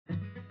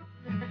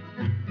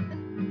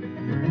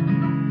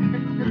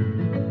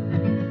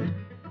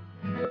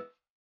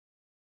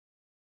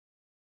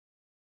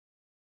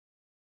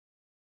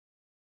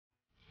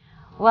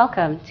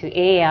Welcome to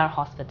AAR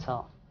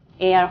Hospital.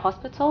 AAR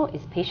Hospital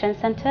is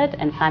patient-centered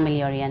and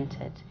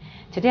family-oriented.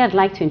 Today I'd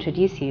like to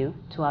introduce you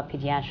to our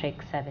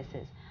pediatric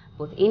services,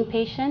 both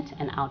inpatient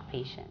and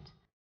outpatient.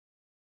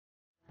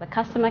 The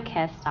customer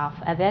care staff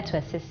are there to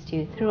assist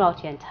you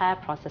throughout your entire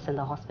process in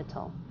the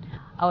hospital.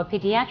 Our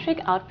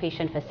pediatric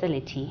outpatient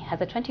facility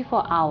has a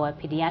 24-hour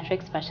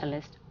pediatric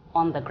specialist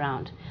on the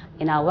ground.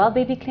 In our Well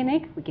Baby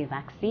Clinic, we give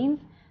vaccines,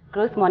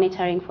 growth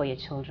monitoring for your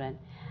children.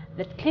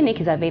 The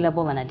clinic is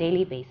available on a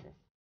daily basis.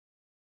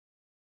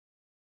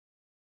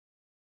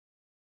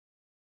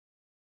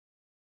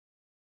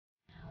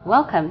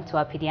 Welcome to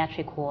our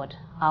pediatric ward.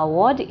 Our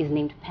ward is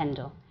named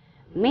Pendo,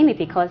 mainly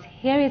because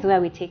here is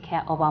where we take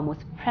care of our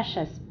most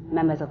precious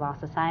members of our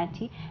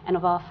society and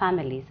of our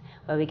families,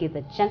 where we give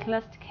the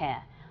gentlest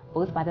care,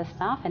 both by the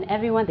staff and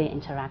everyone they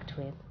interact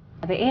with.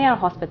 At the AAR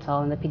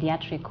Hospital in the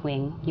pediatric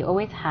wing, you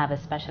always have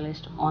a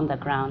specialist on the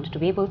ground to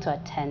be able to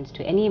attend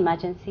to any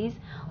emergencies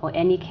or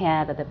any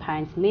care that the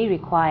parents may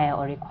require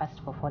or request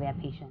for their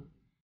patients.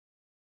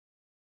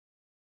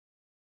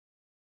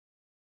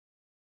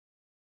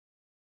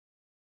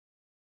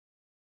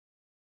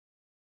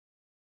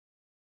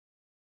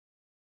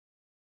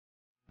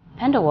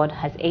 Pendo ward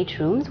has 8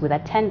 rooms with a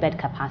 10-bed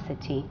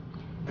capacity.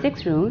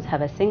 6 rooms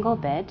have a single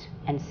bed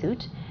and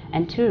suite,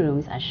 and 2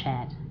 rooms are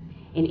shared.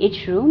 In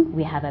each room,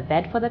 we have a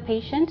bed for the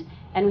patient,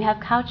 and we have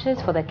couches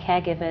for the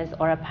caregivers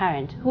or a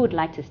parent who would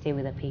like to stay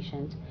with the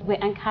patient. We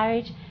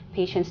encourage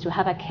patients to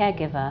have a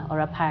caregiver or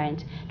a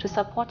parent to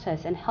support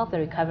us and help the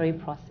recovery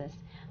process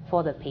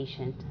for the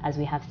patient. As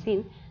we have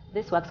seen,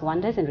 this works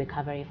wonders in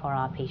recovery for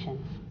our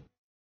patients.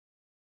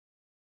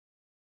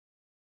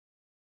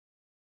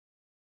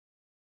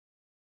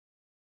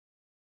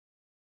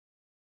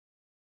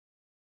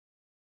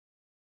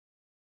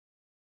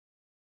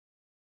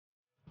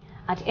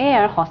 At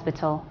AAR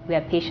Hospital, we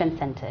are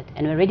patient-centered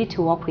and we're ready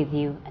to work with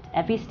you at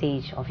every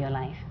stage of your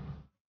life.